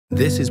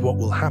This is what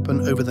will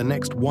happen over the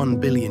next 1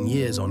 billion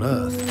years on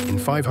Earth. In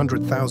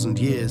 500,000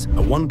 years,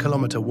 a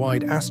 1-kilometer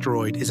wide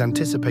asteroid is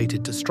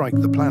anticipated to strike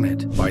the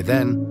planet. By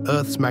then,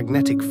 Earth's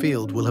magnetic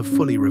field will have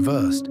fully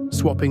reversed,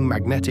 swapping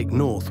magnetic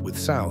north with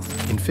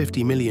south. In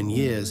 50 million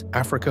years,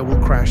 Africa will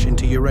crash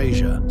into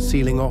Eurasia,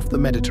 sealing off the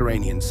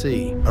Mediterranean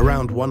Sea.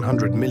 Around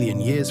 100 million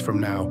years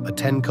from now, a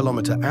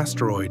 10-kilometer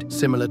asteroid,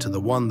 similar to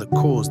the one that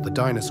caused the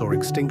dinosaur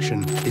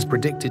extinction, is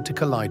predicted to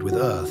collide with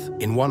Earth.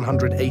 In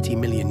 180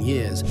 million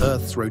years,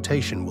 Earth's rotation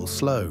will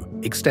slow,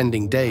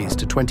 extending days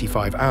to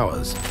 25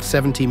 hours.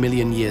 70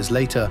 million years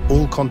later,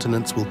 all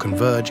continents will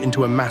converge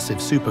into a massive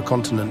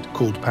supercontinent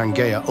called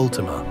Pangaea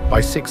Ultima. By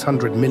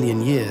 600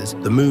 million years,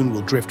 the Moon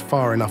will drift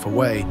far enough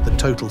away that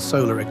total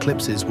solar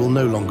eclipses will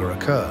no longer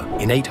occur.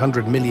 In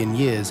 800 million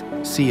years,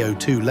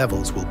 CO2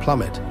 levels will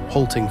plummet,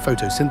 halting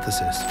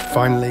photosynthesis.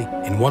 Finally,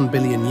 in 1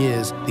 billion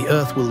years, the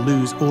Earth will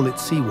lose all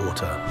its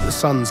seawater. The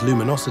Sun's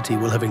luminosity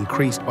will have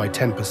increased by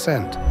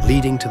 10%,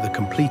 leading to the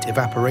complete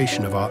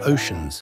evaporation of our oceans.